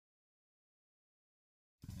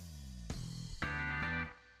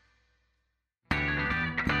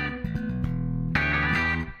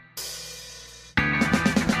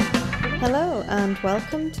Hello and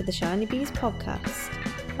welcome to the Shiny Bees podcast,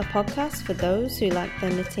 a podcast for those who like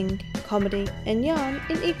their knitting, comedy and yarn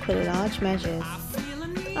in equally large measures.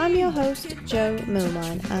 I'm your host Jo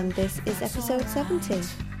Millman and this is episode 70,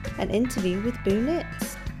 an interview with Boo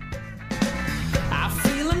Knits. I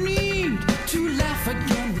feel a need to laugh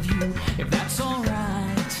again with you, if that's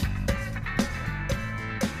alright.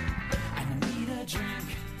 I need a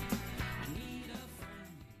drink, I need a friend.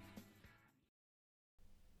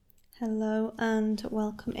 Hello and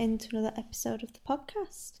welcome into another episode of the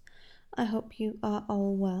podcast. I hope you are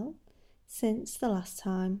all well. Since the last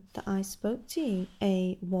time that I spoke to you,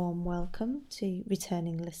 a warm welcome to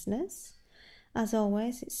returning listeners. As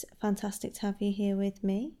always, it's fantastic to have you here with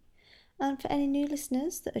me. And for any new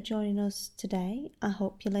listeners that are joining us today, I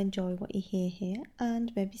hope you'll enjoy what you hear here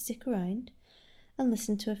and maybe stick around and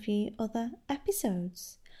listen to a few other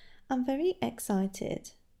episodes. I'm very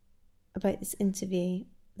excited about this interview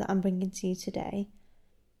that I'm bringing to you today,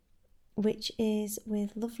 which is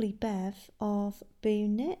with lovely Bev of Boo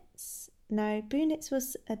Knits. Now, Boo Knits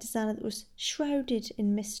was a designer that was shrouded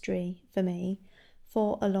in mystery for me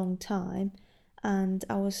for a long time, and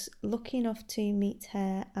I was lucky enough to meet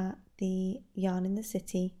her at the Yarn in the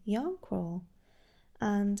City yarn crawl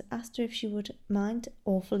and asked her if she would mind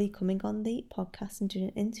awfully coming on the podcast and doing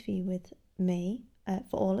an interview with me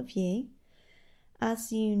for all of you.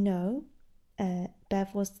 As you know,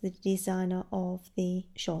 Bev was the designer of the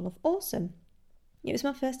Shawl of Awesome. It was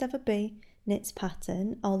my first ever Boo Knits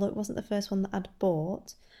pattern, although it wasn't the first one that I'd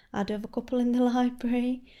bought. I do have a couple in the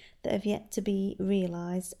library that have yet to be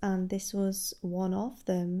realised, and this was one of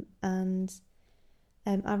them. And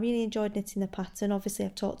I really enjoyed knitting the pattern. Obviously,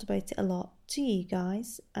 I've talked about it a lot to you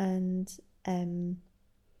guys, and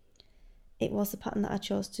it was the pattern that I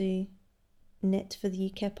chose to knit for the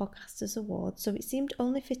UK Podcasters Award, so it seemed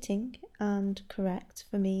only fitting and correct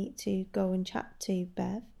for me to go and chat to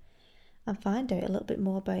Bev and find out a little bit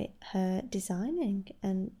more about her designing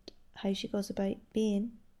and how she goes about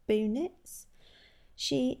being Boo Knits.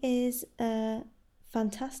 She is a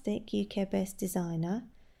fantastic UK-based designer.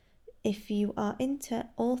 If you are into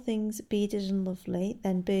all things beaded and lovely,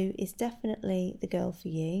 then Boo is definitely the girl for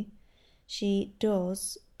you. She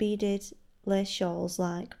does beaded lace shawls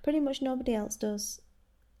like pretty much nobody else does,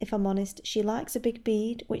 if I'm honest. She likes a big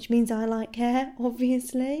bead, which means I like her,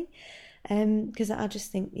 obviously, because I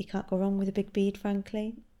just think you can't go wrong with a big bead,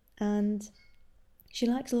 frankly. And she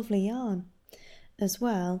likes lovely yarn as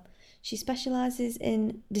well. She specialises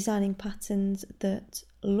in designing patterns that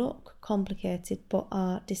look complicated but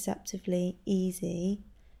are deceptively easy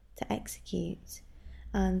to execute,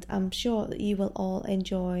 and I'm sure that you will all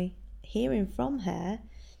enjoy hearing from her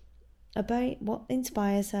about what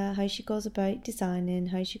inspires her, how she goes about designing,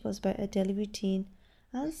 how she goes about her daily routine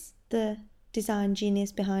as the design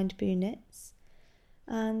genius behind Boo Knits,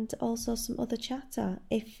 and also some other chatter.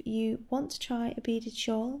 If you want to try a beaded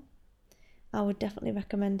shawl, I would definitely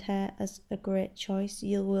recommend her as a great choice.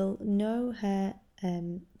 You will know her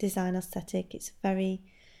design aesthetic. It's a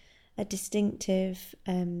distinctive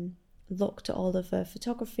look to all of her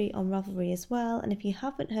photography on Ravelry as well. And if you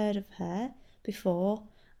haven't heard of her before,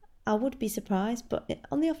 I would be surprised, but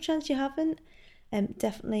on the off chance you haven't,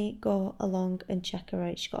 definitely go along and check her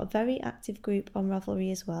out. She's got a very active group on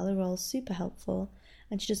Ravelry as well, who are all super helpful,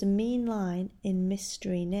 and she does a mean line in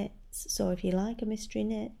mystery knits. So if you like a mystery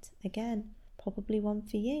knit, again, probably one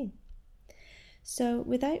for you. So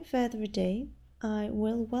without further ado, I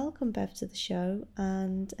will welcome Bev to the show,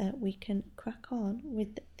 and we can crack on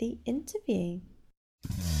with the interview.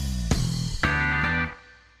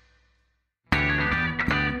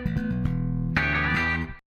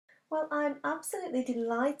 Well, I'm absolutely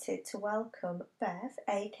delighted to welcome Bev,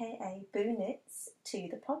 aka Boo Knits, to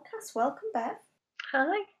the podcast. Welcome, Bev.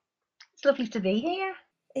 Hi, it's lovely to be here.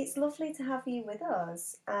 It's lovely to have you with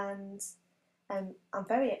us, and I'm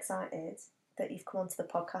very excited that you've come onto the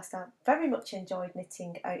podcast. I very much enjoyed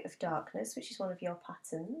knitting Out of Darkness, which is one of your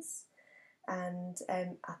patterns, and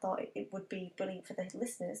I thought it would be brilliant for the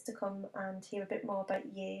listeners to come and hear a bit more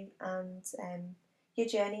about you and your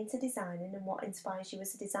journey into designing and what inspires you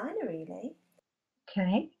as a designer, really.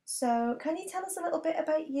 Okay. So can you tell us a little bit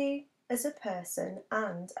about you as a person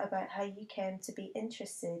and about how you came to be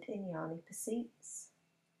interested in yarny pursuits?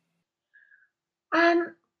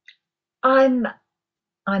 I'm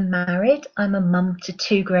married. I'm a mum to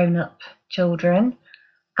 2 grown-up children,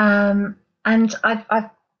 and I've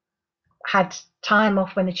had time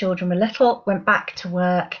off when the children were little. Went back to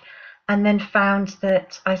work, and then found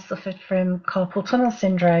that I suffered from carpal tunnel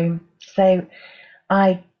syndrome. So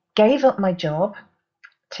I gave up my job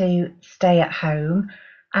to stay at home,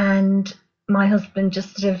 and my husband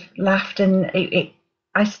just sort of laughed, and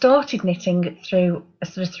I started knitting through a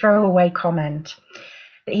sort of throwaway comment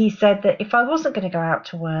that he said that if I wasn't going to go out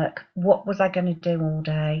to work, what was I going to do all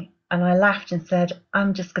day? And I laughed and said,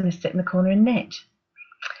 I'm just going to sit in the corner and knit.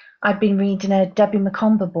 I'd been reading a Debbie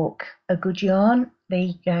McComber book, A Good Yarn,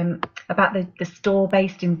 about the store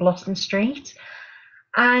based in Blossom Street,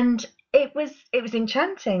 and it was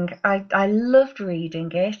enchanting. I loved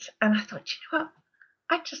reading it, and I thought, you know what,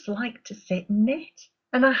 I just like to sit and knit,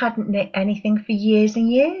 and I hadn't knit anything for years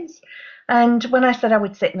and years. And when I said I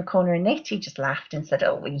would sit in the corner and knit, he just laughed and said,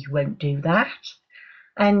 "Oh, well, you won't do that."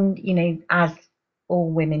 And as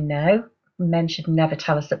all women know, men should never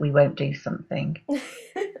tell us that we won't do something.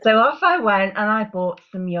 So off I went, and I bought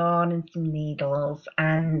some yarn and some needles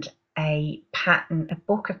and a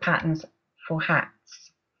book of patterns for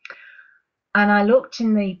hats. And I looked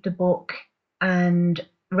in the book and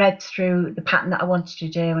read through the pattern that I wanted to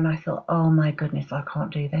do, and I thought, oh my goodness, I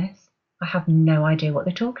can't do this. I have no idea what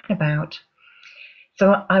they're talking about.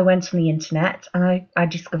 So I went on the internet and I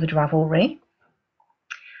discovered Ravelry.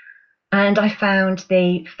 And I found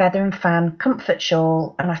the Feather and Fan comfort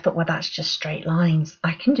shawl, and I thought, well, that's just straight lines.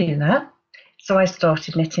 I can do that. So I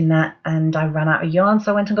started knitting that, and I ran out of yarn.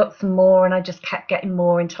 So I went and got some more, and I just kept getting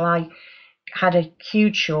more until I had a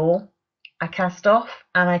huge shawl. I cast off,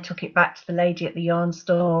 and I took it back to the lady at the yarn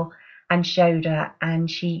store and showed her,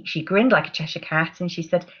 and she grinned like a Cheshire cat, and she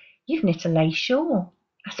said, "You've knit a lace shawl."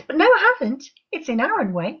 I said, "But no, I haven't. It's in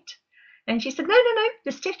Aran weight." And she said, "No,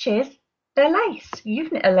 the stitches, they're lace.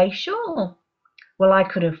 You've knit a lace shawl." Well, I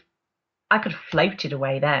could have floated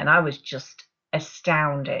away then. I was just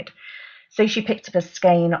astounded. So she picked up a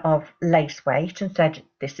skein of lace weight and said,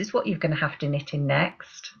 "This is what you're going to have to knit in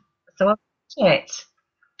next." So I knit it.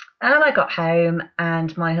 And I got home,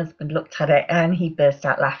 and my husband looked at it and he burst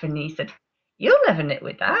out laughing. He said, "You'll never knit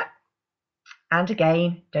with that." And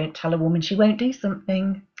again, don't tell a woman she won't do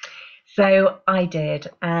something. So I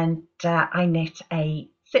did, and I knit a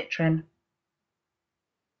citron,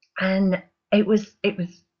 and it was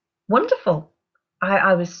wonderful.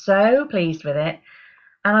 I was so pleased with it,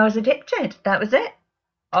 and I was addicted. That was it.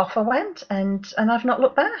 Off I went, and I've not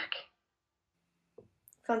looked back.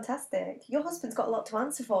 Fantastic. Your husband's got a lot to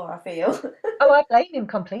answer for, I feel. Oh, I blame him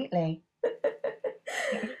completely.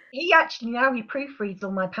 He actually now he proofreads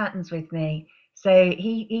all my patterns with me, so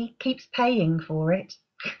he keeps paying for it.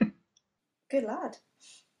 Good lad.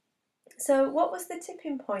 So what was the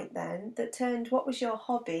tipping point then that turned what was your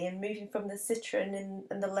hobby and moving from the citron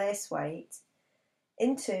and the lace weight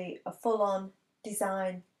into a full-on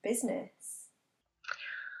design business?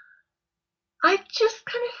 I just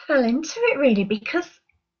kind of fell into it really because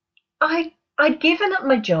I'd given up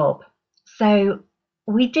my job, so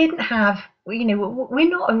we didn't have, we're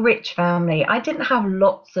not a rich family. I didn't have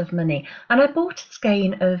lots of money, and I bought a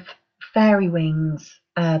skein of fairy wings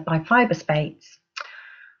by Fibre Spates,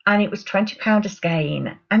 and it was £20 a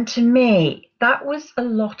skein, and to me that was a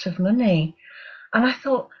lot of money, and I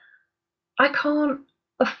thought, I can't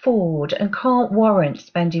afford and can't warrant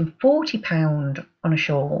spending £40 on a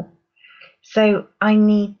shawl. So I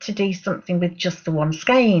need to do something with just the one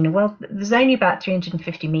skein. Well, there's only about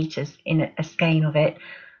 350 metres in a skein of it,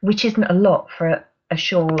 which isn't a lot for a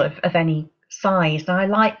shawl of any size. And I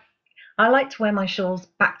like to wear my shawls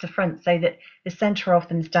back to front so that the centre of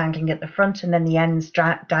them is dangling at the front and then the ends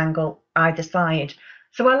dangle either side.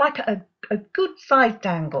 So I like a good size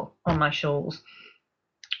dangle on my shawls,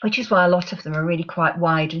 which is why a lot of them are really quite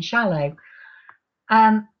wide and shallow.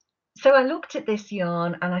 So I looked at this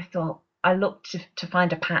yarn and I looked to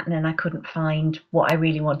find a pattern, and I couldn't find what I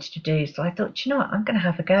really wanted to do. So I thought, you know what, I'm going to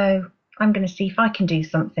have a go. I'm going to see if I can do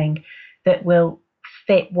something that will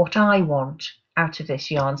fit what I want out of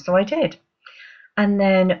this yarn. So I did. And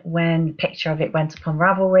then when the picture of it went up on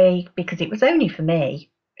Ravelry, because it was only for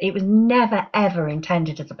me, it was never, ever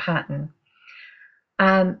intended as a pattern.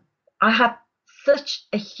 I had such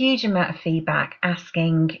a huge amount of feedback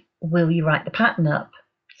asking, will you write the pattern up?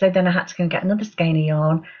 So then I had to go and get another skein of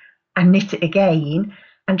yarn and knit it again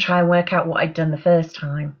and try and work out what I'd done the first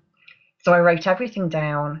time. So I wrote everything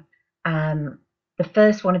down. The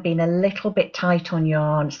first one had been a little bit tight on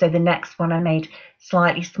yarn, so the next one I made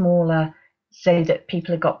slightly smaller so that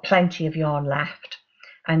people had got plenty of yarn left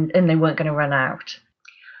and they weren't going to run out.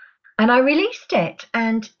 And I released it,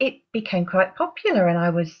 and it became quite popular, and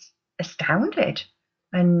I was astounded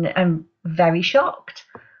and very shocked.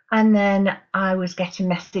 And then I was getting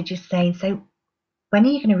messages saying, so when are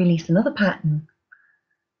you going to release another pattern?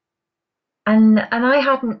 And I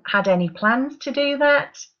hadn't had any plans to do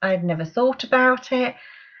that. I'd never thought about it.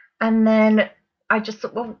 And then I just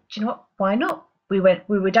thought, well, do you know what? Why not? we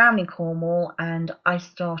were down in Cornwall, and I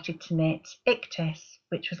started to knit Ictis,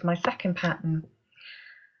 which was my second pattern.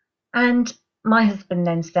 And my husband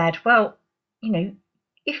then said, well, you know,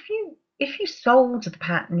 if you sold the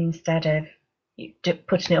pattern instead of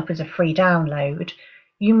putting it up as a free download,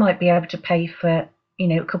 you might be able to pay for, you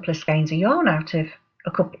know, a couple of skeins of yarn out of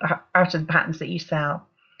the patterns that you sell.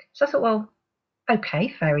 So I thought, well,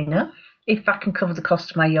 okay, fair enough. If I can cover the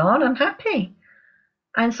cost of my yarn, I'm happy.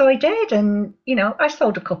 And so I did, and you know, I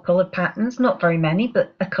sold a couple of patterns, not very many,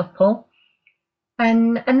 but a couple.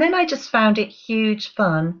 And then I just found it huge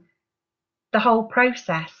fun, the whole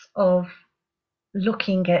process of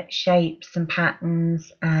looking at shapes and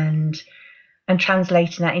patterns and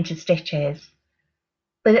translating that into stitches.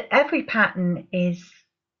 But every pattern is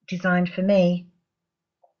designed for me,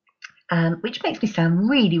 which makes me sound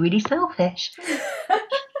really, really selfish.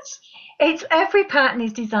 It's every pattern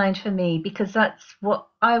is designed for me because that's what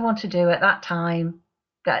I want to do at that time.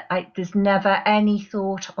 There's never any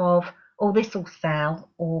thought of, oh, this will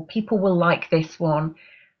sell or people will like this one.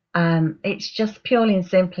 It's just purely and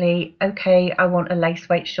simply, okay, I want a lace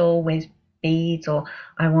weight shawl with beads, or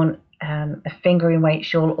I want a fingering weight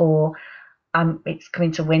shawl, or it's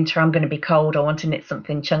coming to winter, I'm going to be cold, I want to knit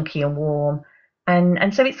something chunky and warm.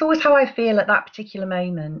 And so it's always how I feel at that particular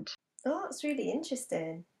moment. Oh, that's really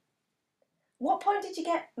interesting. What point did you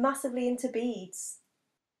get massively into beads?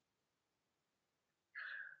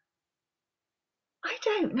 I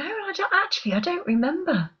don't know. I don't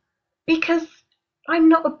remember, because I'm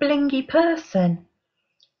not a blingy person.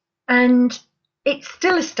 And it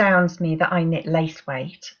still astounds me that I knit lace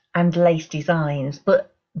weight and lace designs,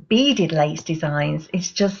 but beaded lace designs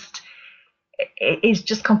is just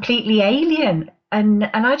completely alien. And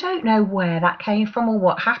I don't know where that came from or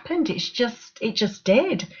what happened. It just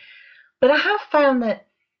did. But I have found that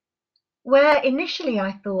where initially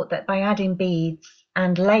I thought that by adding beads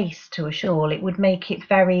and lace to a shawl, it would make it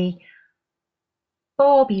very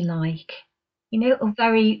Barbie-like, you know, or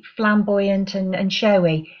very flamboyant and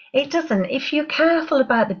showy. It doesn't. If you're careful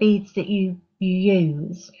about the beads that you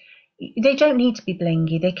use, they don't need to be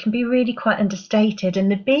blingy. They can be really quite understated,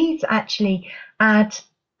 and the beads actually add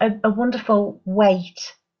a wonderful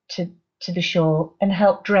weight to the shawl and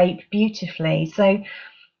help drape beautifully. So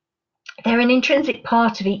they're an intrinsic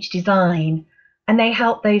part of each design, and they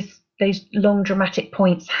help those long dramatic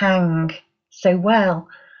points hang so well.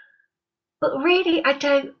 But really, I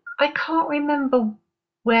can't remember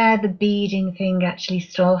where the beading thing actually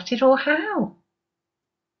started or how.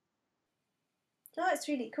 Oh, it's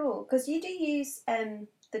really cool because you do use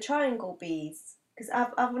the triangle beads. Because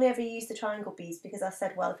I've only ever used the triangle beads because I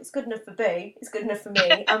said, well, if it's good enough for Boo, it's good enough for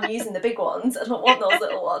me. I'm using the big ones. I don't want those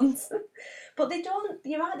little ones. But they don't.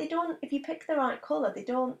 You're right. They don't. If you pick the right colour, they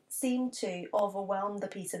don't seem to overwhelm the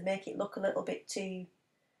piece and make it look a little bit too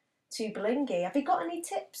blingy. Have you got any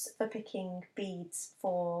tips for picking beads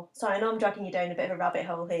for... Sorry, I know I'm dragging you down a bit of a rabbit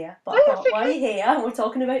hole here, but I thought, while you're here and we're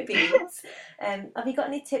talking about beads, have you got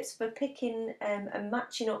any tips for picking and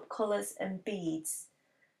matching up colours and beads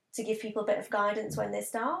to give people a bit of guidance when they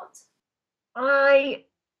start? I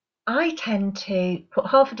tend to put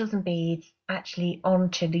half a dozen beads actually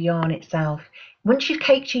onto the yarn itself. Once you've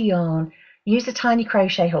caked your yarn, use a tiny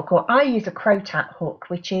crochet hook, or I use a Crotat hook,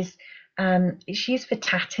 which is it's used for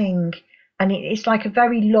tatting, and it's like a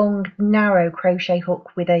very long, narrow crochet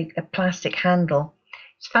hook with a plastic handle.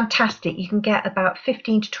 It's fantastic. You can get about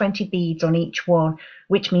 15 to 20 beads on each one,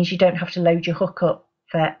 which means you don't have to load your hook up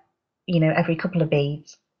for, you know, every couple of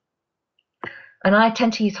beads. And I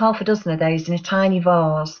tend to use half a dozen of those in a tiny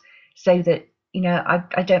vase so that, you know,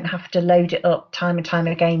 I don't have to load it up time and time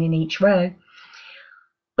again in each row.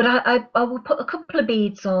 But I will put a couple of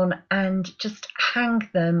beads on and just hang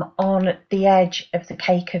them on the edge of the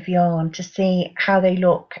cake of yarn to see how they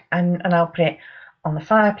look. And I'll put it on the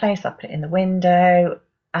fireplace, I'll put it in the window.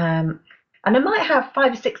 And I might have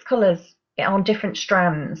 5 or 6 colours on different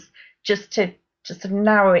strands just to sort of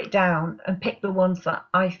narrow it down and pick the ones that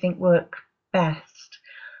I think work best.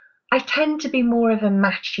 I tend to be more of a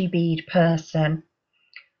matchy bead person,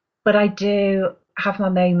 but I do have my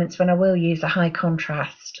moments when I will use a high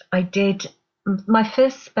contrast. I did my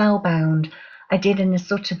first Spellbound, I did in a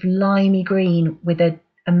sort of limey green with a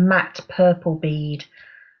matte purple bead,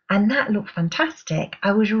 and that looked fantastic.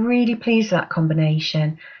 I was really pleased with that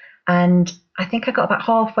combination, and I think I got about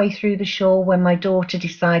halfway through the shawl when my daughter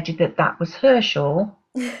decided that that was her shawl.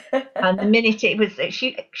 And the minute it was,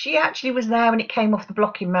 she actually was there when it came off the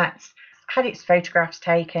blocking mats, had its photographs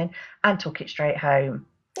taken, and took it straight home.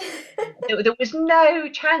 There was no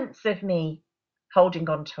chance of me holding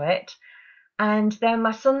on to it. And then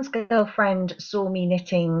my son's girlfriend saw me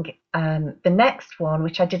knitting the next one,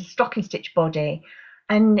 which I did a stocking stitch body.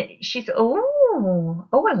 And she thought, oh,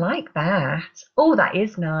 I like that. Oh, that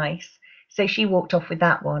is nice. So she walked off with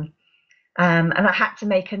that one. And I had to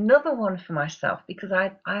make another one for myself because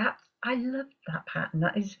I loved that pattern.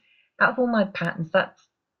 That is, out of all my patterns,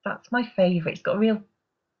 that's my favourite. It's got a real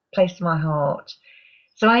place in my heart.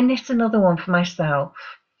 So I knit another one for myself.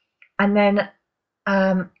 And then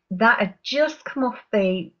that had just come off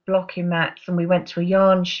the blocking mats, and we went to a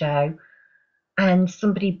yarn show, and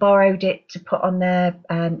somebody borrowed it to put on their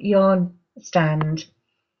yarn stand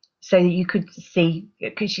so that you could see,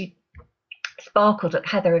 because Sparkle Duck,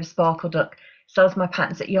 Heather of Sparkle Duck, sells my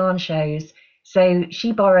patterns at yarn shows. So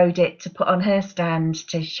she borrowed it to put on her stand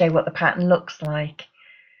to show what the pattern looks like.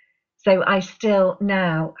 So I still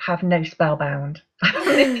now have no spellbound. I've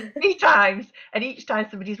knitted 3 times, and each time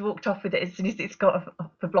somebody's walked off with it as soon as it's got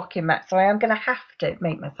off the blocking mat. So I am going to have to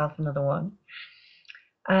make myself another one.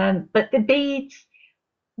 But the beads,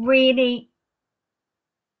 really,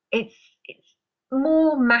 it's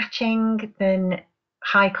more matching than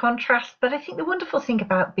high contrast. But I think the wonderful thing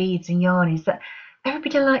about beads and yarn is that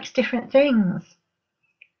everybody likes different things.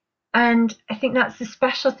 And I think that's the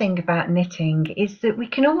special thing about knitting, is that we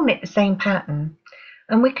can all knit the same pattern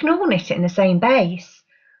and we can all knit it in the same base,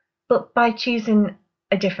 but by choosing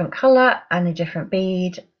a different colour and a different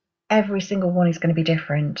bead, every single one is going to be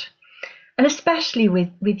different. And especially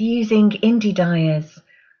with using indie dyers,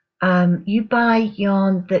 you buy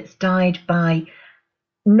yarn that's dyed by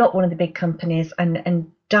not one of the big companies and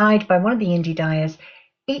dyed by one of the indie dyers.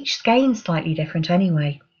 Each skein's slightly different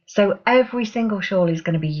anyway. So every single shawl is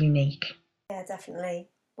going to be unique. Yeah, definitely.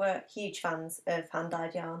 We're huge fans of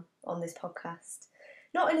hand-dyed yarn on this podcast.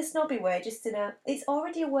 Not in a snobby way, just in a... It's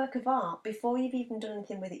already a work of art before you've even done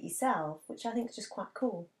anything with it yourself, which I think is just quite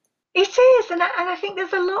cool. It is, and I think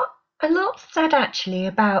there's a lot said actually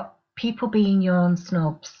about people being yarn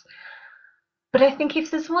snobs. But I think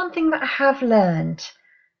if there's one thing that I have learned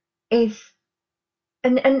is,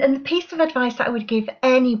 and the piece of advice that I would give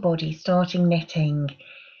anybody starting knitting,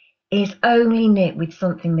 is only knit with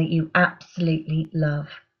something that you absolutely love.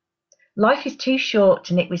 Life is too short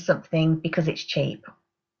to knit with something because it's cheap,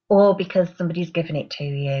 or because somebody's given it to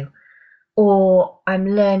you, or I'm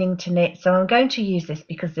learning to knit, so I'm going to use this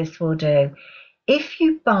because this will do. If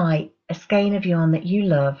you buy a skein of yarn that you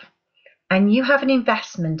love and you have an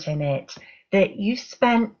investment in it, that you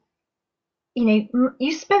spent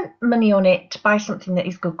money on it to buy something that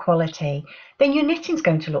is good quality, then your knitting's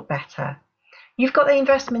going to look better. You've got the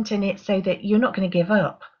investment in it so that you're not going to give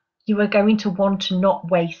up. You are going to want to not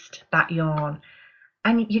waste that yarn,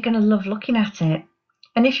 and you're going to love looking at it.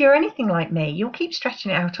 And if you're anything like me, you'll keep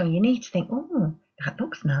stretching it out on your knee to think, oh, that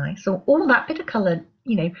looks nice, or all that bit of colour,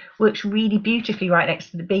 works really beautifully right next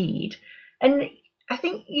to the bead. And I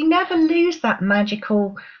think you never lose that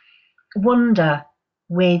magical wonder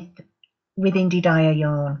with indie dyer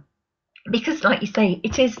yarn, because, like you say,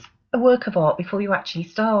 it is a work of art before you actually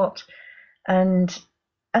start. And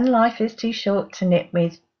life is too short to knit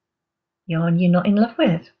with yarn you're not in love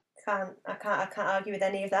with. I can't argue with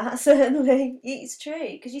any of that. Certainly, it's true,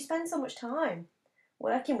 because you spend so much time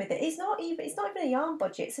working with it. It's not even a yarn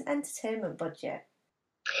budget; it's an entertainment budget.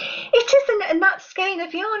 It isn't, and that skein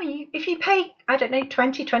of yarn, if you pay, I don't know,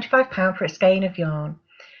 £20-25 for a skein of yarn,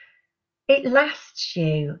 it lasts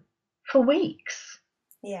you for weeks.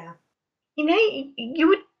 Yeah.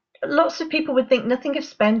 Lots of people would think nothing of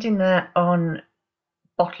spending that on a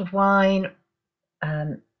bottle of wine,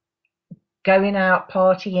 going out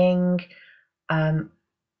partying,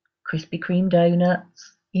 Krispy Kreme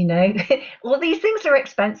donuts, all these things are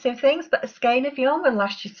expensive things, but a skein of yarn will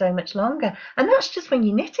last you so much longer. And that's just when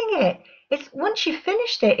you're knitting it. It's once you've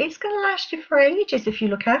finished it, it's going to last you for ages if you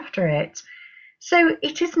look after it. So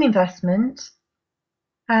it is an investment.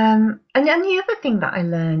 And then the other thing that I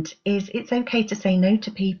learned is it's okay to say no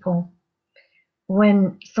to people.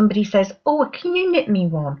 When somebody says, oh, can you knit me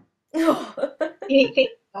one? You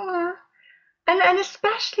think, oh. And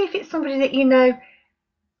especially if it's somebody that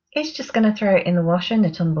is just going to throw it in the washer and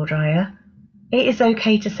the tumble dryer, it is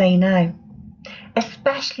okay to say no.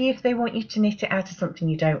 Especially if they want you to knit it out of something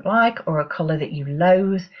you don't like or a colour that you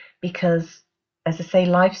loathe, because, as I say,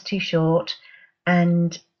 life's too short,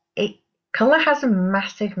 and colour has a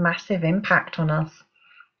massive, massive impact on us.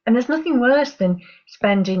 And there's nothing worse than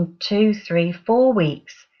spending 2, 3, 4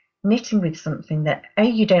 weeks knitting with something that A,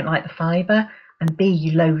 you don't like the fibre, and B,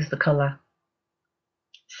 you loathe the colour.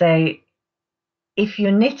 So if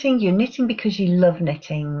you're knitting because you love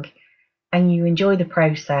knitting and you enjoy the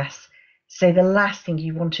process. So the last thing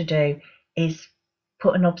you want to do is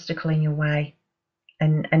put an obstacle in your way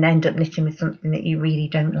and end up knitting with something that you really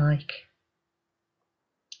don't like.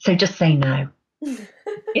 So just say no.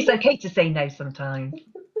 It's okay to say no sometimes.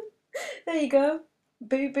 There you go.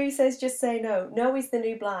 Boo Boo says just say no. No is the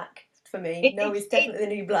new black for me. No is definitely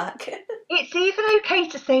the new black. It's even okay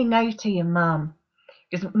to say no to your mum.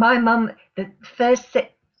 Because my mum, the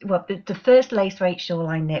first lace weight shawl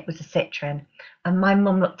I knit was a citron, and my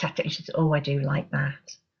mum looked at it and she said, "Oh, I do like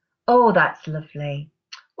that. Oh, that's lovely.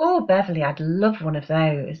 Oh, Beverly, I'd love one of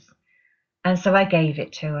those." And so I gave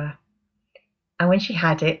it to her. And when she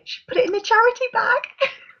had it, she put it in the charity bag.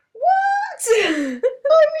 What? I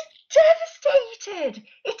was devastated.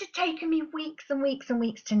 It had taken me weeks and weeks and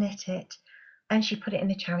weeks to knit it, and she put it in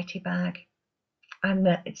the charity bag. And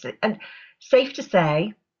safe to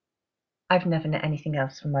say, I've never knit anything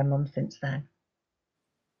else from my mum since then.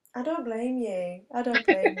 I don't blame you. I don't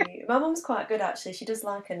blame you. My mum's quite good actually. She does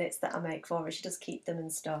like her knits that I make for her. She does keep them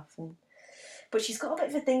and stuff. But she's got a bit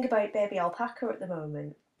of a thing about baby alpaca at the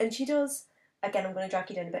moment. And she does, again, I'm going to drag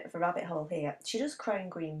you down a bit of a rabbit hole here. She does crown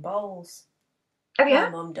green bowls. Oh, yeah? My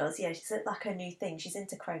mum does, yeah. She's like her new thing. She's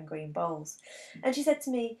into crown green bowls. And she said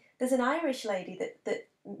to me, there's an Irish lady that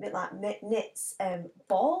like knits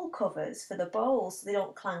ball covers for the bowls so they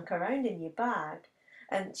don't clank around in your bag.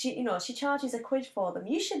 And she charges £1 for them.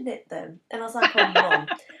 You should knit them. And I was like, oh, Mum,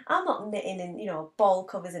 I'm not knitting in, ball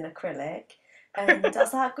covers in acrylic. And I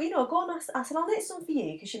was like, go on. I said, I'll knit some for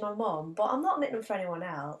you because you're my mum, but I'm not knitting them for anyone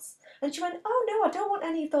else. And she went, oh, no, I don't want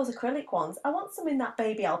any of those acrylic ones. I want some in that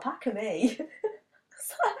baby alpaca me.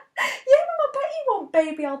 Yeah, Mum, I bet you want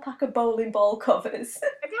baby alpaca bowling ball covers.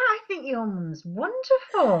 Yeah, I think your mum's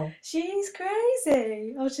wonderful. She's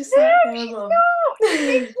crazy. I was just No, like, no, she's Mum. not.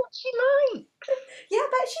 She knows what she likes. Yeah, I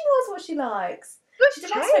bet she knows what she likes. Good She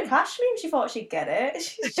did ask for take. cashmere and she thought she'd get it.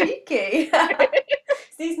 She's cheeky.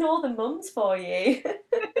 It's these northern mums for you.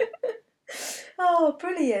 Oh,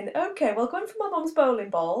 brilliant. Okay, well, going from my mum's bowling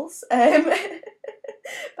balls,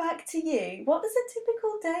 back to you. What does a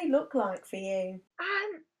typical day look like for you?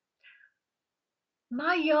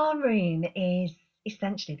 My yarn room is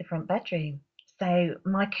essentially the front bedroom. So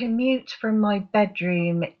my commute from my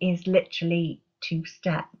bedroom is literally 2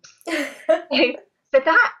 steps. So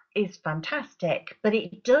that is fantastic. But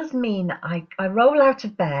it does mean that I roll out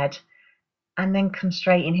of bed and then come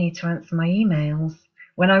straight in here to answer my emails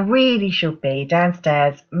when I really should be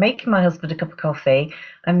downstairs making my husband a cup of coffee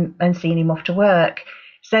and seeing him off to work.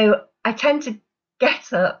 So I tend to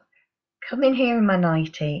get up, come in here in my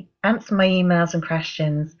nightie, answer my emails and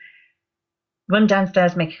questions, run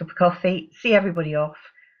downstairs, make a cup of coffee, see everybody off,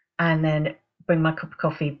 and then bring my cup of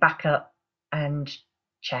coffee back up and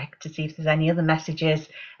check to see if there's any other messages,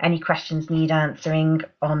 any questions need answering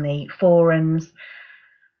on the forums.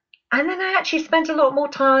 And then I actually spend a lot more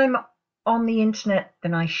time on the internet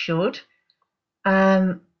than I should.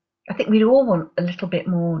 I think we'd all want a little bit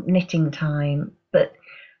more knitting time,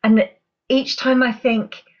 and each time I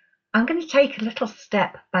think I'm going to take a little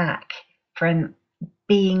step back from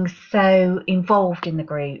being so involved in the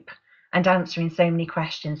group and answering so many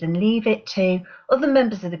questions and leave it to other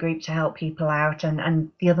members of the group to help people out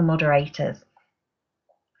and the other moderators.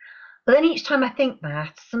 But then each time I think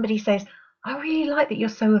that, somebody says, I really like that you're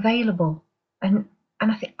so available. And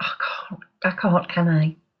I think, I can't, can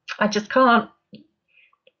I? I just can't.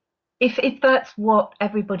 If that's what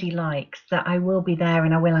everybody likes, that I will be there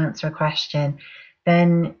and I will answer a question,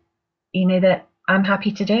 then you know that I'm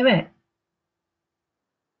happy to do it.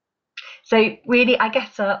 So really, I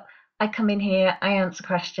get up, I come in here, I answer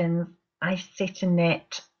questions, I sit and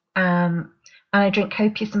knit, and I drink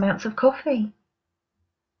copious amounts of coffee.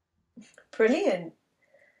 Brilliant.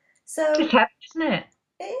 So It's heavy, isn't it?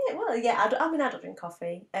 Well, yeah. I don't drink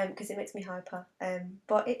coffee because it makes me hyper.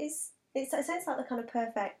 But it sounds like the kind of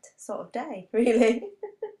perfect sort of day, really.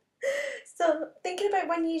 So thinking about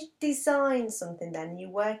when you design something, then you're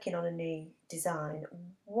working on a new design.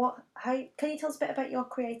 How can you tell us a bit about your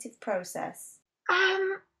creative process?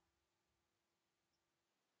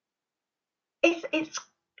 It's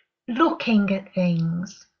looking at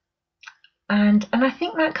things, and I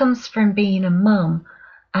think that comes from being a mum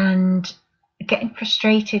and getting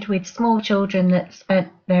frustrated with small children that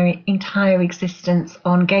spent their entire existence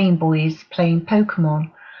on Game Boys playing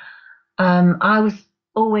Pokemon. I was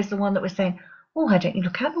always the one that was saying, oh, why don't you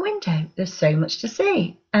look out the window? There's so much to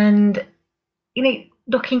see. And,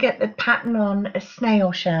 looking at the pattern on a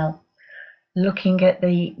snail shell, looking at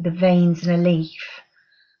the veins in a leaf.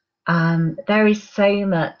 There is so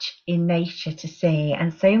much in nature to see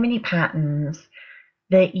and so many patterns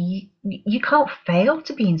that you can't fail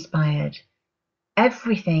to be inspired.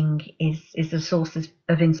 Everything is a source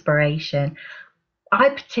of inspiration. I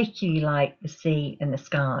particularly like the sea and the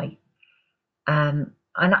sky. And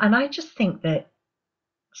I just think that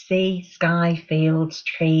sea, sky, fields,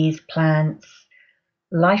 trees, plants,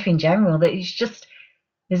 life in general, that it's just,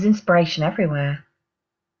 there's inspiration everywhere.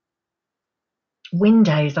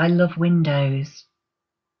 Windows, I love windows.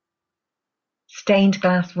 Stained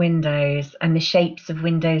glass windows and the shapes of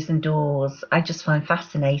windows and doors, I just find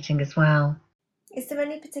fascinating as well. Is there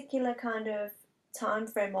any particular kind of time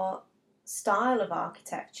frame or style of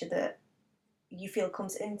architecture that you feel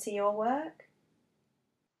comes into your work?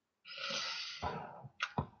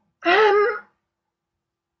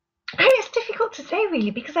 It's difficult to say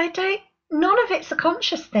really because none of it's a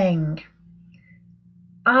conscious thing.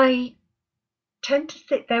 I tend to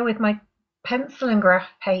sit there with my pencil and graph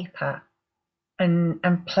paper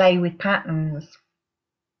and play with patterns.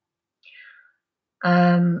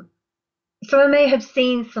 So I may have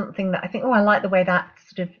seen something that I think, oh, I like the way that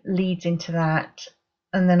sort of leads into that,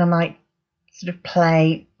 and then I might sort of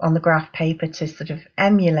play on the graph paper to sort of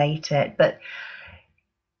emulate it, but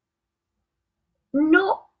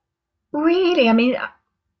not really. I mean,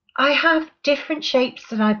 I have different shapes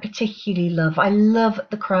that I particularly love. I love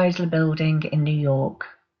the Chrysler Building in New York.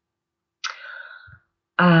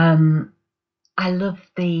 I love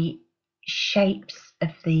the shapes of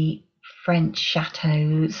the French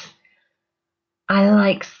chateaus. I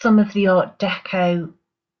like some of the Art Deco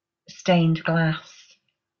stained glass.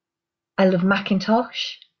 I love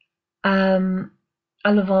Macintosh. I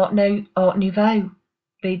love Art Nouveau,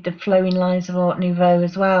 the flowing lines of Art Nouveau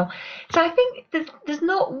as well. So I think there's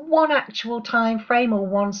not one actual time frame or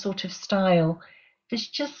one sort of style. There's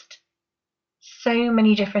just so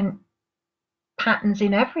many different patterns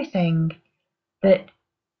in everything that,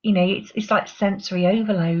 you know, it's like sensory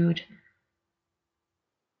overload.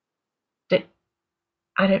 That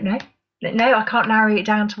I don't know. No, I can't narrow it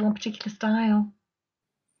down to one particular style.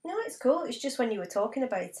 No, it's cool. It's just when you were talking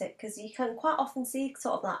about it, because you can quite often see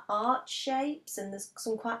sort of like arch shapes, and there's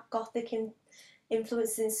some quite gothic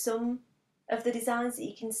influence in some of the designs that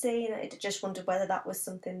you can see. And I just wondered whether that was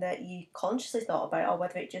something that you consciously thought about, or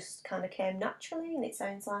whether it just kind of came naturally. And it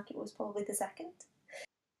sounds like it was probably the second.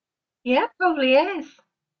 Yeah, probably is.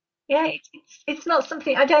 Yeah, it's not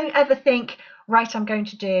something I don't ever think, right, I'm going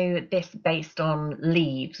to do this based on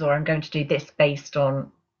leaves or I'm going to do this based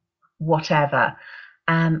on whatever.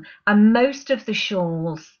 And most of the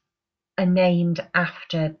shawls are named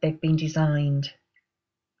after they've been designed.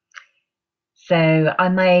 So I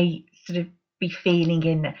may sort of be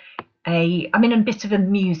feeling I'm in a bit of a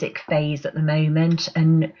music phase at the moment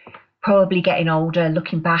and probably getting older,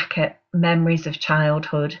 looking back at memories of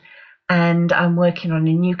childhood. And I'm working on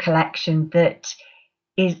a new collection that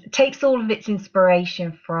takes all of its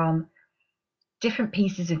inspiration from different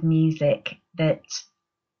pieces of music that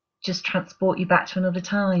just transport you back to another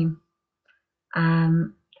time.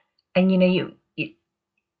 And you know,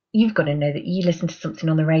 you've got to know that you listen to something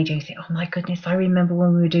on the radio, you think, oh my goodness, I remember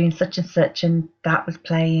when we were doing such and such and that was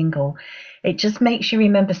playing, or it just makes you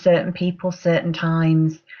remember certain people, certain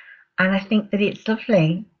times. And I think that it's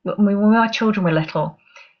lovely. When our children were little,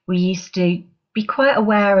 we used to be quite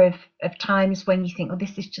aware of times when you think, oh,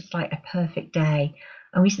 this is just like a perfect day.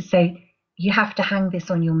 And we used to say, you have to hang this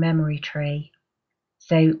on your memory tree.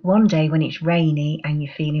 So one day when it's rainy and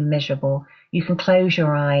you're feeling miserable, you can close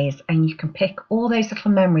your eyes and you can pick all those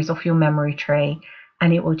little memories off your memory tree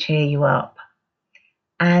and it will cheer you up.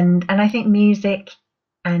 And I think music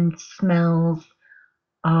and smells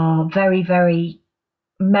are very, very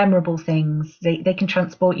memorable things. They can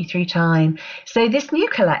transport you through time. So this new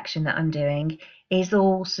collection that I'm doing is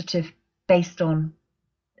all sort of based on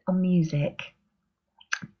music.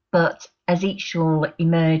 But as each shawl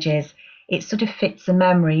emerges, it sort of fits a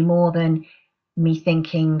memory more than me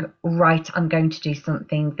thinking, right, I'm going to do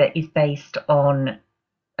something that is based on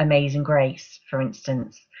Amazing Grace, for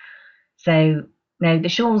instance. So no, the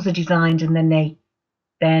shawls are designed and then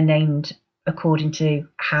they're named according to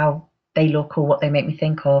how they look or what they make me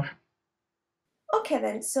think of. Okay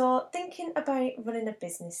then, so thinking about running a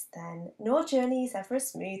business then, no journey is ever a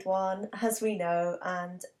smooth one, as we know,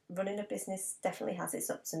 and running a business definitely has its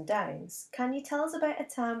ups and downs. Can you tell us about a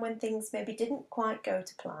time when things maybe didn't quite go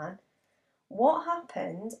to plan? What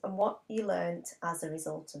happened and what you learnt as a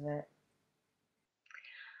result of it?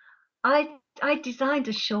 I designed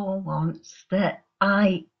a shawl once that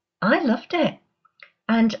I loved it,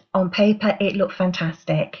 and on paper it looked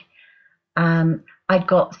fantastic. I'd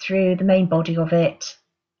got through the main body of it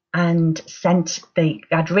and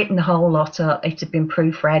I'd written the whole lot up. It had been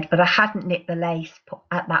proofread, but I hadn't knit the lace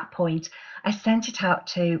at that point. I sent it out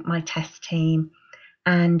to my test team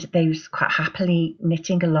and they was quite happily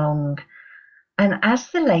knitting along. And as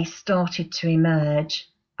the lace started to emerge,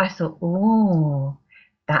 I thought, oh,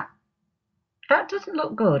 that doesn't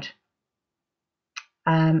look good.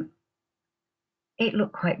 It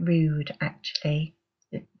looked quite rude, actually.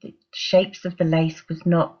 The shapes of the lace was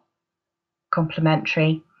not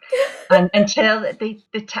complimentary. And until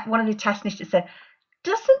one of the test knitters said,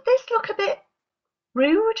 "Doesn't this look a bit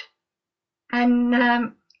rude?" And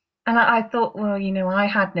I thought, well, I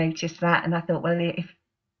had noticed that, and I thought, well, if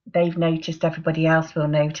they've noticed, everybody else will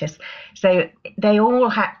notice. So they all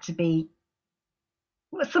had to be.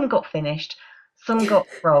 Well, some got finished, some got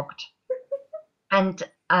frogged, and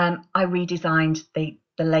I redesigned the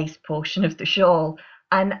lace portion of the shawl.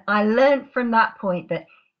 And I learned from that point that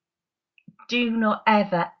do not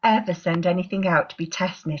ever send anything out to be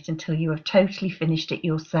test knit until you have totally finished it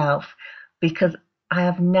yourself, because I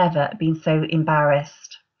have never been so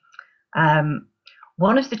embarrassed.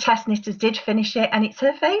 One of the test knitters did finish it, and it's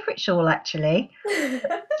her favourite shawl, actually.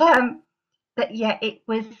 But yeah, it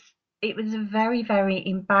was a very, very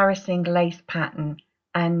embarrassing lace pattern,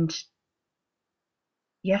 and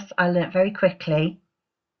yes, I learnt very quickly,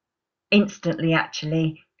 instantly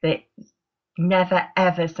actually, that never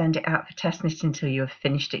ever send it out for test knit until you have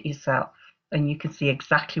finished it yourself and you can see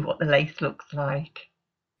exactly what the lace looks like.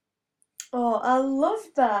 Oh, I love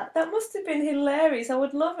that. That must have been hilarious. I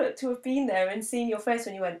would love it to have been there and seen your face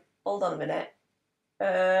when you went, hold on a minute.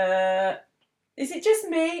 Is it just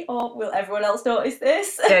me, or will everyone else notice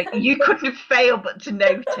this? Yeah, you couldn't have failed but to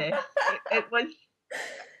notice.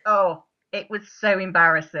 It was so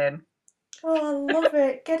embarrassing. Oh, I love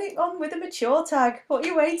it. Get it on with a mature tag. What are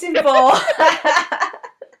you waiting for? Oh,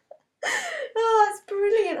 that's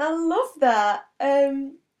brilliant. I love that.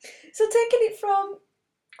 So taking it from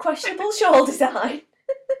questionable shawl design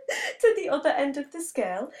to the other end of the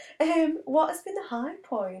scale, what has been the high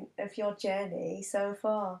point of your journey so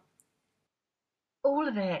far? All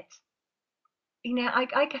of it.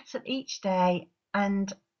 I get up each day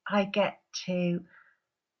and I get to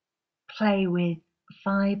play with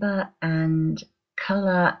fibre and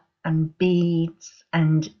colour and beads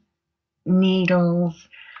and needles,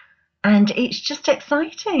 and it's just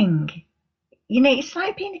exciting. It's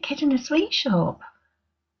like being a kid in a sweet shop.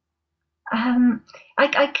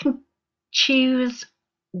 I can choose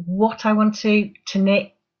what I want to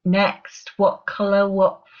knit next, what colour,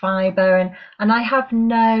 what fibre, and I have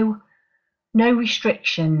no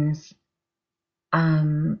restrictions.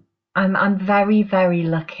 I'm very, very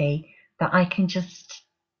lucky that I can just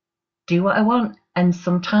do what I want. And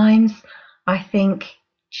sometimes I think,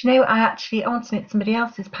 I want to knit somebody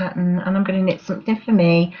else's pattern, and I'm going to knit something for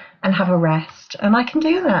me and have a rest. And I can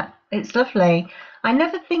do that. It's lovely. I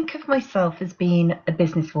never think of myself as being a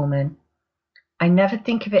businesswoman. I never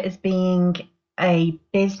think of it as being a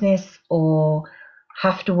business or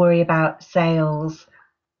have to worry about sales.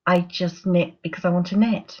 I just knit because I want to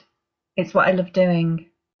knit. It's what I love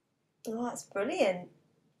doing. Oh, that's brilliant.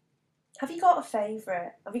 Have you got a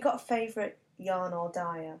favourite? Have you got a favourite yarn or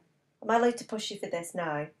dyer? Am I allowed to push you for this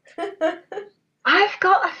now? I've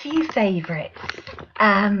got a few favourites.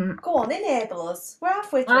 Go on, enable us. We're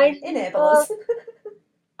halfway through. Enable us.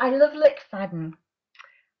 I love Lickfadden.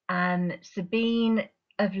 Sabine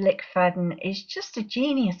of Lickfadden is just a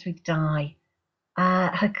genius with dye.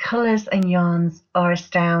 Her colours and yarns are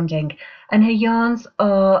astounding, and her yarns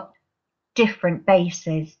are different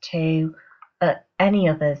bases to any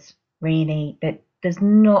others, really. That there's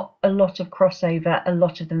not a lot of crossover. A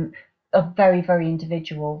lot of them are very, very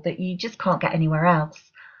individual that you just can't get anywhere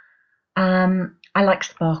else. I like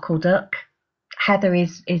Sparkle Duck. Heather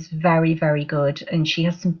is very, very good, and she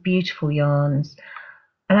has some beautiful yarns.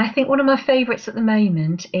 And I think one of my favourites at the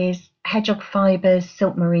moment is Hedgehog Fibres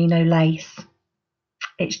Silk Merino Lace.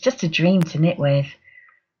 It's just a dream to knit with.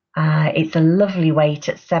 It's a lovely weight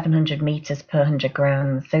at 700 meters per 100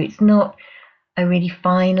 grams, so it's not a really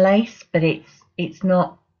fine lace, but it's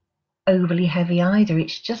not overly heavy either.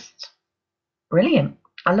 It's just brilliant.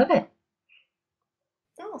 I love it.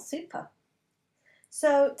 Oh, super.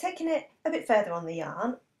 So, taking it a bit further on the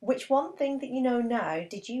yarn, which one thing that you know now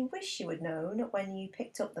did you wish you had known when you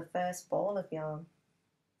picked up the first ball of yarn?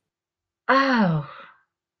 Oh,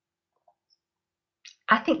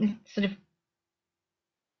 I think the sort of,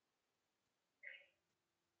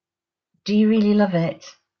 do you really love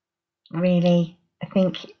it? Really? I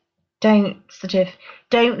think don't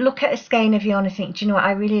look at a skein of yarn and think, do you know what,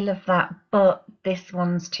 I really love that, but this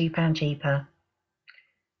one's £2 cheaper.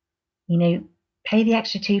 Pay the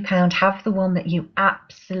extra £2, have the one that you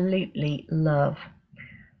absolutely love.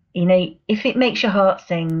 If it makes your heart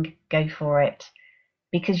sing, go for it,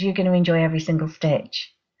 because you're going to enjoy every single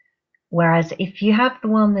stitch. Whereas if you have the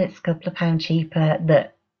one that's a couple of pounds cheaper,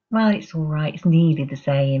 that, well, it's all right, it's nearly the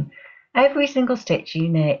same. Every single stitch you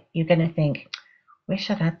knit, you're going to think,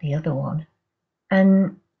 wish I'd had the other one.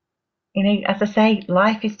 And, you know, as I say,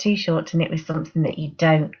 life is too short to knit with something that you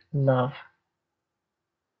don't love.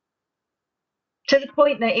 To the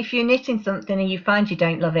point that if you're knitting something and you find you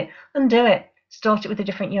don't love it, undo it. Start it with a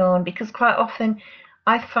different yarn, because quite often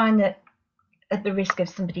I find that, at the risk of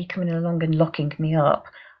somebody coming along and locking me up,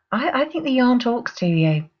 I think the yarn talks to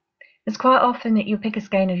you. It's quite often that you pick a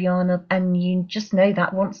skein of yarn up and you just know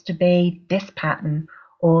that wants to be this pattern,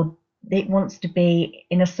 or it wants to be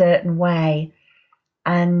in a certain way.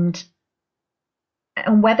 And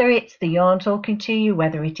whether it's the yarn talking to you,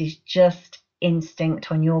 whether it is just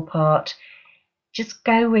instinct on your part, just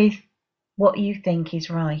go with what you think is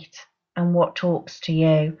right and what talks to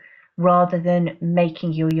you, rather than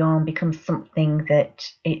making your yarn become something that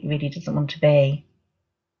it really doesn't want to be.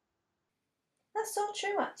 That's so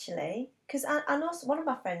true, actually. Because I know one of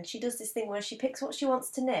my friends, she does this thing where she picks what she wants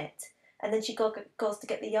to knit and then she goes to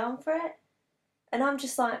get the yarn for it. And I'm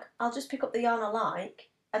just like, I'll just pick up the yarn I like,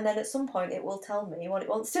 and then at some point it will tell me what it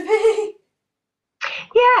wants to be.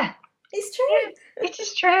 Yeah, It's true. it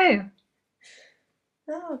is true.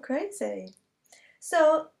 Oh, crazy.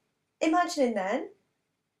 So, imagining then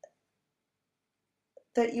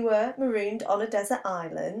that you were marooned on a desert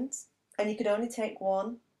island and you could only take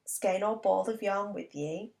one skein or ball of yarn with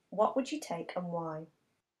you, what would you take and why?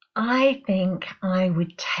 I think I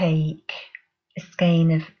would take a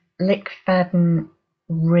skein of Lickfaden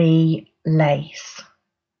Ree lace.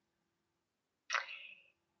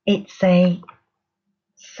 It's a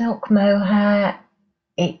silk mohair.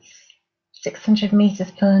 It's 600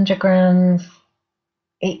 meters per 100 grams.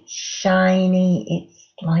 It's shiny.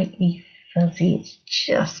 It's slightly fuzzy. It's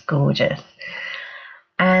just gorgeous.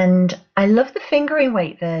 And I love the fingering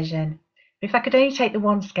weight version. But if I could only take the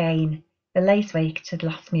one skein, the lace weight would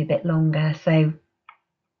last me a bit longer. So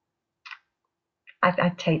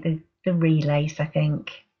I'd take the relace, I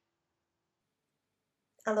think.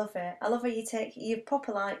 I love it. I love how you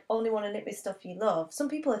proper like only want to knit with stuff you love. Some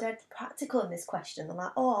people are dead practical in this question. They're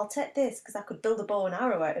like, oh, I'll take this because I could build a bow and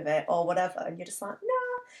arrow out of it or whatever. And you're just like,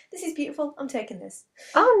 no, this is beautiful. I'm taking this.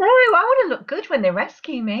 Oh no, I want to look good when they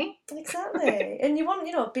rescue me. Exactly. And you want,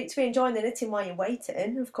 to be enjoying the knitting while you're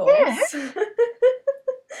waiting, of Yeah. course.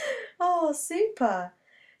 Oh, super.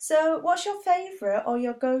 So, what's your favourite or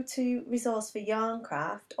your go-to resource for yarn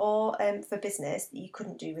craft or for business that you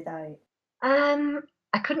couldn't do without?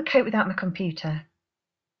 I couldn't cope without my computer,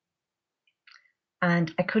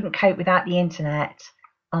 and I couldn't cope without the internet.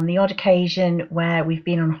 On the odd occasion where we've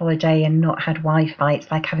been on holiday and not had Wi-Fi, it's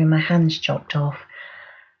like having my hands chopped off.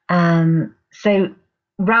 So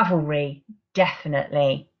Ravelry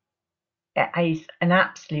definitely is an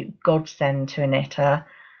absolute godsend to a knitter.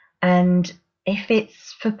 And if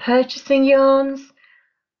it's for purchasing yarns,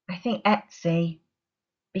 I think Etsy,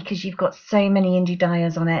 because you've got so many indie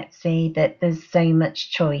dyers on Etsy that there's so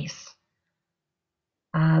much choice.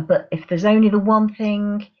 But if there's only the one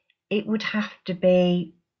thing, it would have to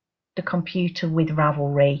be the computer with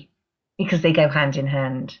Ravelry, because they go hand in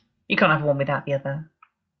hand. You can't have one without the other.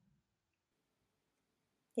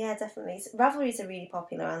 Yeah, definitely. Ravelry is a really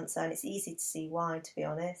popular answer, and it's easy to see why, to be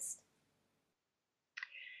honest.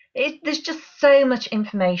 There's just so much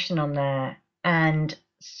information on there, and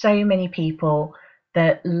so many people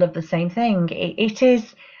that love the same thing. It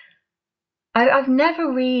is. I've never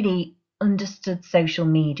really understood social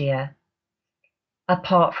media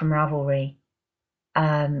apart from Ravelry.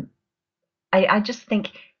 I just think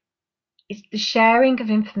it's the sharing of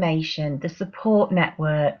information, the support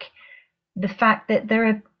network, the fact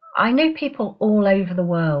that I know people all over the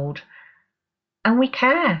world, and we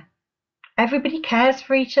care. Everybody cares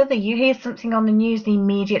for each other. You hear something on the news, and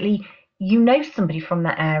immediately you know somebody from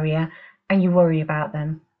that area and you worry about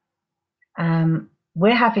them.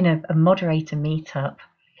 We're having a moderator meetup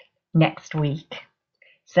next week.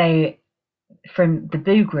 So from the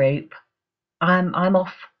Boo group, I'm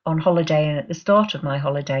off on holiday, and at the start of my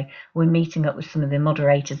holiday, we're meeting up with some of the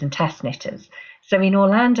moderators and test knitters. So in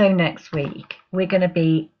Orlando next week, we're going to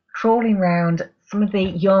be trawling around some of the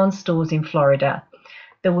yarn stores in Florida.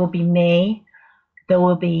 There will be me, there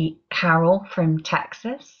will be Carol from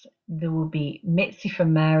Texas, there will be Mitzi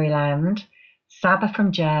from Maryland, Saba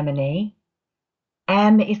from Germany,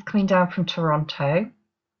 Em is coming down from Toronto,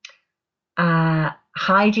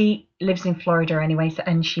 Heidi lives in Florida anyway,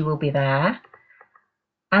 and she will be there.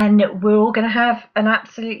 And we're all going to have an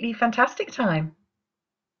absolutely fantastic time.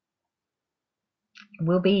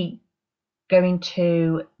 We'll be going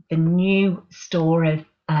to the new store of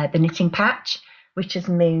the Knitting Patch, which has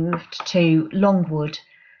moved to Longwood,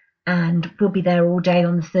 and we'll be there all day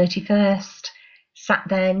on the 31st, sat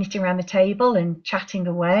there knitting around the table and chatting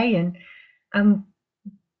away and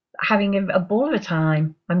having a ball of a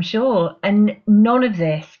time, I'm sure. And none of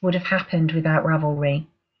this would have happened without Ravelry.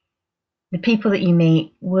 The people that you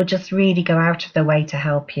meet will just really go out of their way to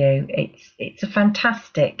help you. It's a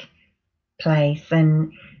fantastic place,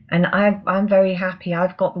 and I'm very happy.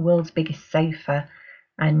 I've got the world's biggest sofa,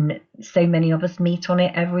 and so many of us meet on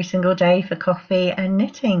it every single day for coffee and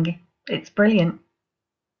knitting. It's brilliant.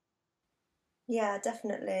 Yeah,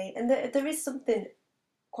 definitely. And there is something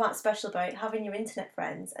quite special about having your internet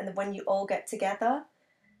friends, and then when you all get together,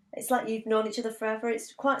 it's like you've known each other forever.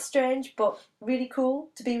 It's quite strange, but really cool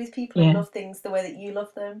to be with people who Yeah, love things the way that you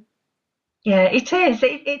love them. yeah, it is.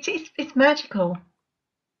 It's magical.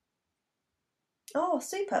 Oh,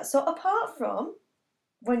 super. So apart from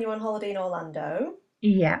when you're on holiday in Orlando,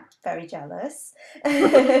 Yeah. very jealous,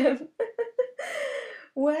 um,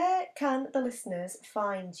 where can the listeners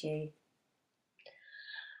find you?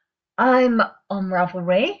 I'm on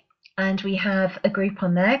Ravelry, and we have a group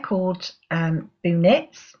on there called Boo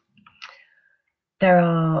Knits. There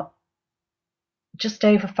are just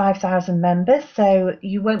over 5,000 members, so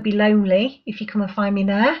you won't be lonely if you come and find me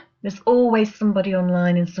there. There's always somebody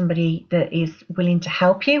online and somebody that is willing to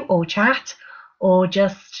help you or chat or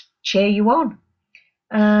just cheer you on.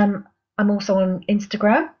 I'm also on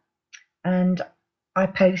Instagram, and I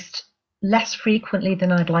post less frequently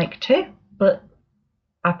than I'd like to, but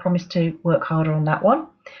I promise to work harder on that one.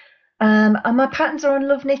 And my patterns are on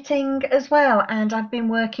Love Knitting as well, and I've been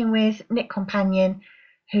working with Knit Companion,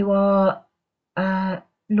 who are uh,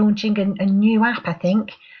 launching a new app, I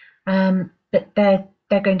think. But they're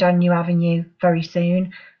going down a new avenue very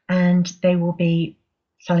soon, and they will be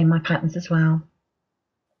selling my patterns as well.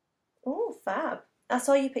 Oh, fab. I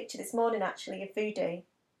saw your picture this morning actually, your foodie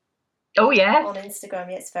Oh yes, on Instagram.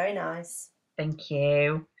 Yeah, it's very nice. thank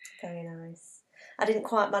you. Very nice. I didn't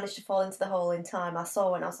quite manage to fall into the hole in time. I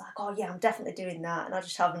saw one, I was like, oh yeah, I'm definitely doing that, and I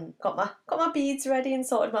just haven't got my beads ready and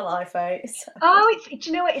sorted my life out. So. Oh, do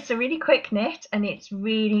you know what? It's a really quick knit, and it's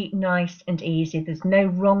really nice and easy. There's no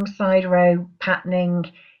wrong side row patterning.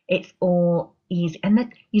 It's all easy, and that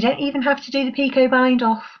you don't even have to do the picot bind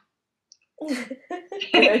off.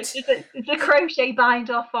 Good. There's a crochet bind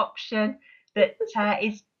off option that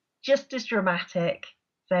is just as dramatic.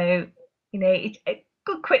 So it's a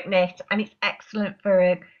good quick knit, and it's excellent for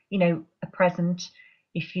a present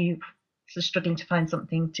if you are struggling to find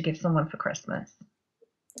something to give someone for Christmas.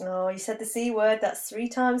 Oh, you said the C word. That's 3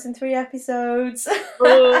 times in 3 episodes.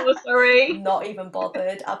 Oh, sorry. Not even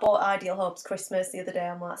bothered. I bought Ideal Homes Christmas the other day.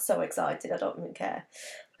 I'm like so excited. I don't even care.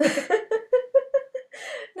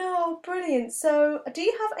 No, brilliant. So, do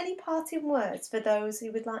you have any parting words for those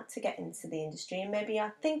who would like to get into the industry and maybe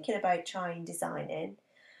are thinking about trying designing?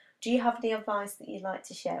 Do you have any advice that you'd like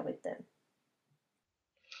to share with them?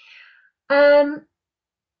 Um,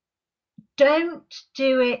 don't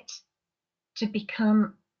do it to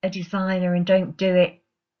become a designer, and don't do it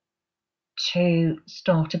to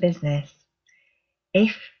start a business.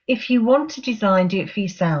 If if you want to design, do it for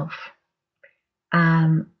yourself.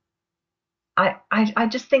 Um, I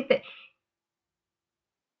just think that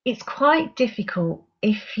it's quite difficult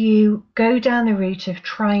if you go down the route of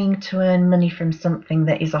trying to earn money from something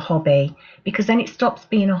that is a hobby, because then it stops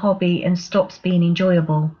being a hobby and stops being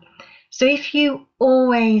enjoyable. So if you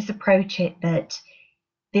always approach it that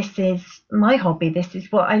this is my hobby, this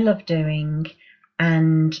is what I love doing,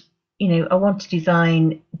 and I want to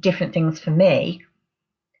design different things for me,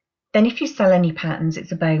 then if you sell any patterns,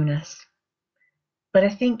 it's a bonus. But I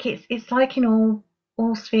think it's like in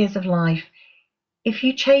all spheres of life. If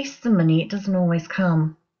you chase the money, it doesn't always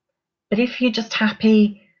come. But if you're just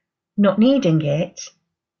happy not needing it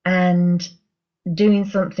and doing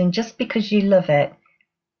something just because you love it,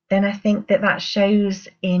 then I think that shows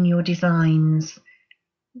in your designs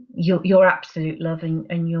your absolute love,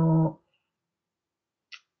 and your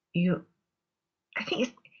I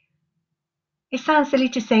think it sounds silly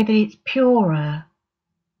to say that it's purer,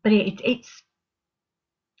 but it's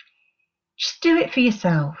just do it for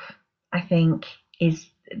yourself, I think, is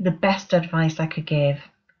the best advice I could give.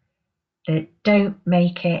 That don't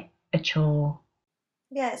make it a chore.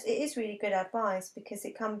 Yes, it is really good advice because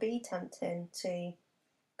it can be tempting to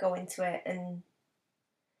go into it and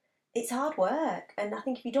it's hard work. And I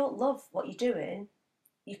think if you don't love what you're doing,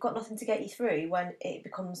 you've got nothing to get you through when it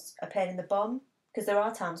becomes a pain in the bum. Because there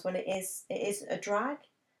are times when it is a drag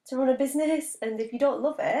to run a business, and if you don't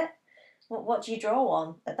love it, what do you draw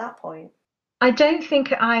on at that point? I don't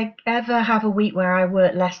think I ever have a week where I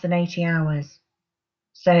work less than 80 hours.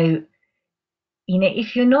 So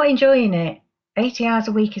if you're not enjoying it, 80 hours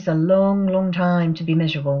a week is a long, long time to be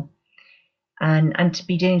miserable, and to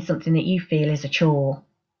be doing something that you feel is a chore.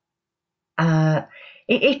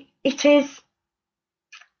 It is.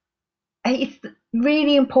 It's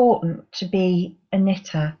really important to be a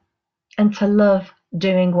knitter and to love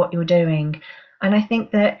doing what you're doing. And I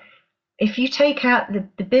think that if you take out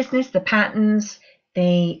the business, the patterns,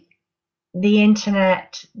 the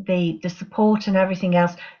internet, the support and everything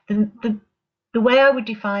else, the way I would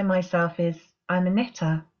define myself is I'm a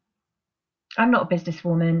knitter. I'm not a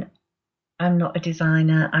businesswoman. I'm not a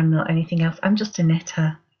designer. I'm not anything else. I'm just a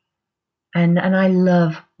knitter. And I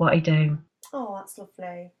love what I do. Oh, that's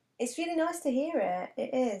lovely. It's really nice to hear it.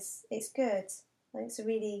 It is. It's good. Like, it's a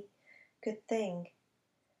really good thing.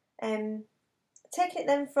 Taking it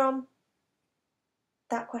then from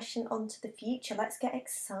that question onto the future, let's get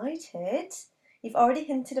excited. You've already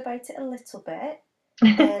hinted about it a little bit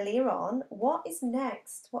earlier on. What is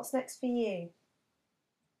next? What's next for you?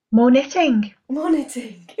 More knitting. More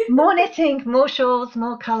knitting. More knitting, more shawls,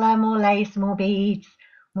 more colour, more lace, more beads,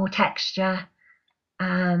 more texture.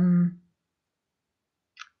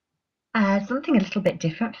 Something a little bit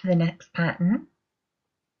different for the next pattern.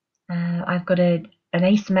 I've got an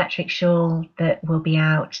asymmetric shawl that will be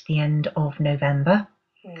out the end of November.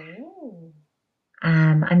 Ooh.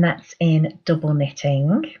 And that's in double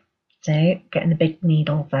knitting. So getting the big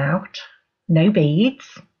needles out. No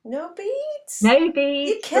beads. No beads? No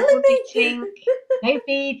beads. You're killing me. Knitting. No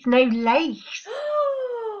beads, no lace.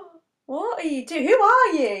 What are you doing? Who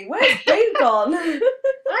are you? Where's Boo gone?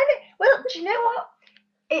 Well, do you know what?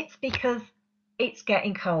 It's because it's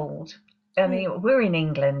getting cold. I mean, we're in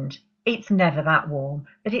England. It's never that warm,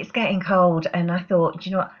 but it's getting cold. And I thought, do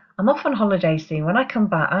you know what? I'm off on holiday soon. When I come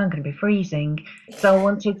back, I'm going to be freezing. So I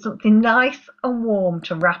wanted something nice and warm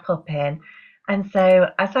to wrap up in. And so,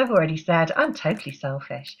 as I've already said, I'm totally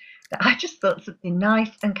selfish. But I just thought something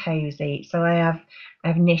nice and cozy. So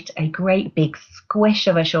I've knit a great big squish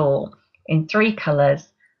of a shawl in 3 colours,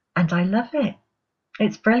 and I love it.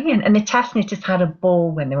 It's brilliant. And the test knitters had a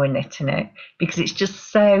ball when they were knitting it, because it's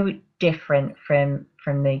just so different from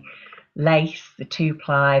the lace, the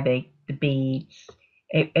 2-ply, the beads.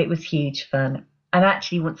 It was huge fun. And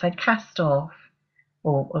actually, once I'd cast off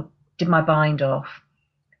or did my bind off,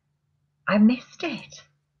 I missed it.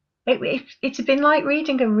 It had been like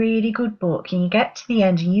reading a really good book, and you get to the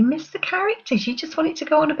end and you miss the characters. You just want it to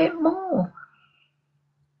go on a bit more.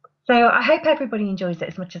 So I hope everybody enjoys it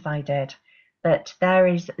as much as I did. But there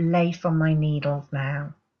is lace on my needles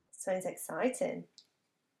now. Sounds exciting.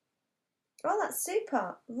 Oh, that's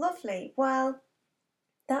super. Lovely. Well,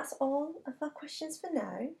 that's all of our questions for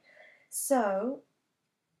now. So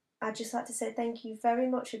I'd just like to say thank you very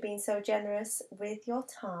much for being so generous with your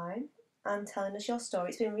time and telling us your story.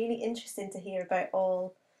 It's been really interesting to hear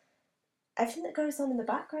about everything that goes on in the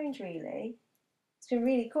background, really. It's been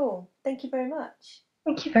really cool. Thank you very much.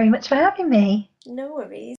 Thank you very much for having me. No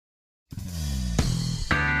worries.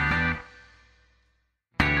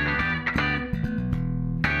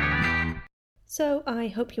 So I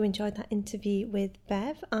hope you enjoyed that interview with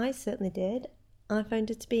Bev. I certainly did. I found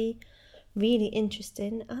her to be really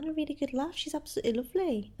interesting and a really good laugh. She's absolutely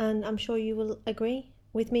lovely, and I'm sure you will agree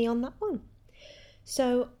with me on that one.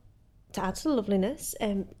 So to add to the loveliness,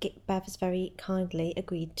 Bev has very kindly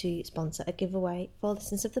agreed to sponsor a giveaway for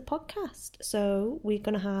listeners of the podcast. So we're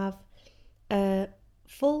going to have a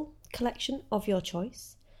full collection of your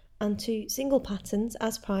choice and 2 single patterns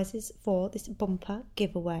as prizes for this bumper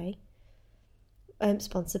giveaway,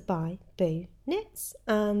 sponsored by Boo Knits.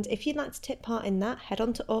 And if you'd like to take part in that, head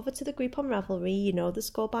on over to the group on Ravelry. You know the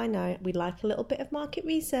score by now. We like a little bit of market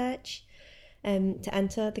research to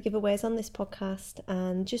enter the giveaways on this podcast,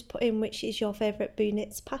 and just put in which is your favourite Boo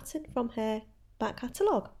Knits pattern from her back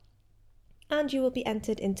catalogue, and you will be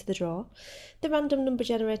entered into the draw. The random number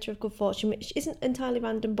generator of good fortune, which isn't entirely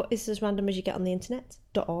random but is as random as you get on the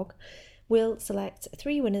internet.org, will select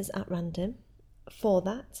 3 winners at random for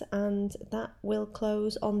that, and that will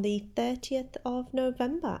close on the 30th of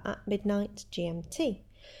November at midnight GMT.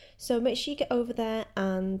 So make sure you get over there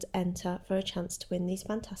and enter for a chance to win these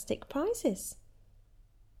fantastic prizes.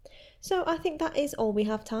 So I think that is all we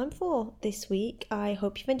have time for this week. I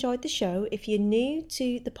hope you've enjoyed the show. If you're new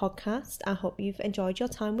to the podcast, I hope you've enjoyed your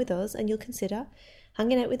time with us and you'll consider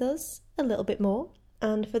hanging out with us a little bit more.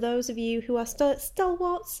 And for those of you who are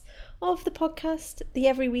stalwarts of the podcast, the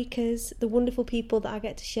every weekers, the wonderful people that I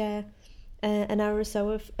get to share an hour or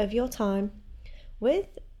so of your time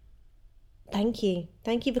with, thank you.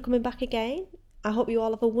 Thank you for coming back again. I hope you all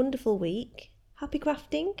have a wonderful week. Happy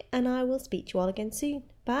crafting, and I will speak to you all again soon.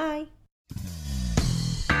 Bye.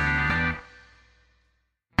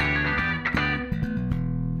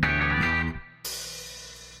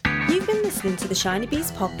 You've been listening to the Shiny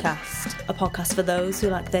Bees podcast, a podcast for those who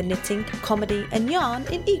like their knitting, comedy and yarn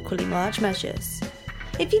in equally large measures.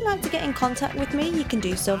 If you'd like to get in contact with me, you can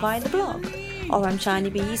do so via the blog, or I'm Shiny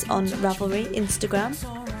Bees on Ravelry, Instagram,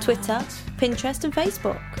 Twitter, Pinterest and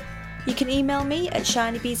Facebook. You can email me at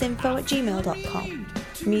shinybeesinfo@gmail.com.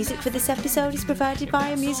 Music for this episode is provided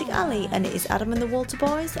by Music Alley, and it is Adam and the Walter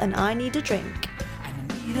Boys and I Need a Drink. I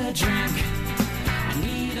need a drink.